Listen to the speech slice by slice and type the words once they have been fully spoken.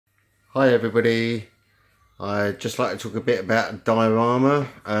Hi everybody, I'd just like to talk a bit about a diorama.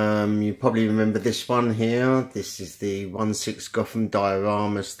 You probably remember this one here. This is the 1/6 Gotham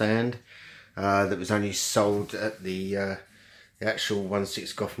diorama stand that was only sold at the actual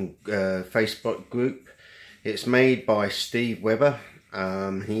 1/6 Gotham Facebook group. It's made by Steve Webber.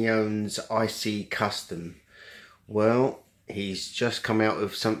 He owns IC Custom. Well, he's just come out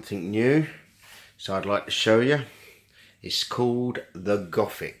with something new, so I'd like to show you. It's called The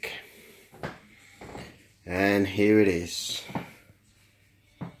Gothic. And here it is.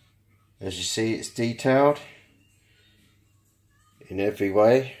 As you see, it's detailed in every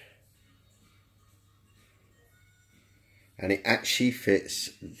way, and it actually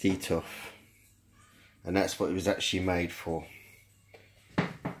fits the tough, and that's what it was actually made for.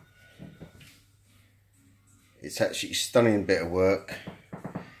 It's actually a stunning bit of work,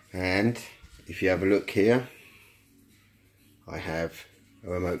 and if you have a look here, I have a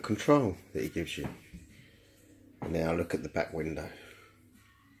remote control that he gives you. Now look at the back window.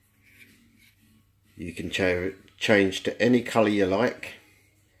 You can change to any colour you like,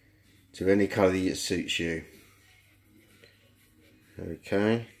 to any colour that suits you.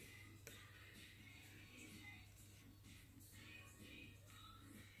 Okay.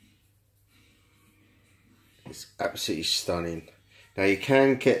 It's absolutely stunning. Now you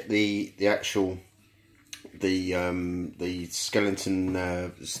can get the actual the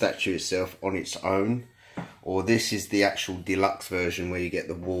skeleton statue itself on its own, or this is the actual deluxe version where you get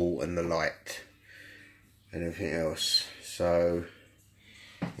the wall and the light and everything else. So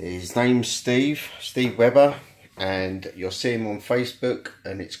his name's Steve Webber, and you'll see him on Facebook,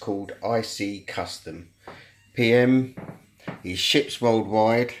 and it's called IC Custom. PM, he ships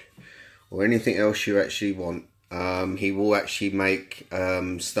worldwide, or anything else you actually want. He will actually make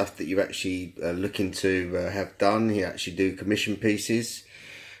stuff that you're actually looking to have done. He actually do commission pieces.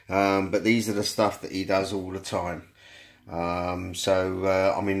 But these are the stuff that he does all the time. I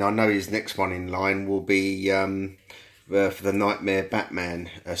mean, I know his next one in line will be for the Nightmare Batman,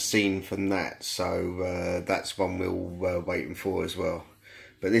 a scene from that. So that's one we're waiting for as well.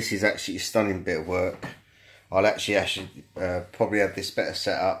 But this is actually a stunning bit of work. I'll actually probably have this better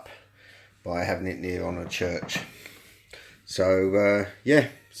set up by having it near on a church. So yeah,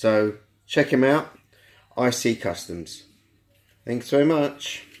 so check him out, IC Customs. Thanks very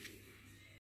much.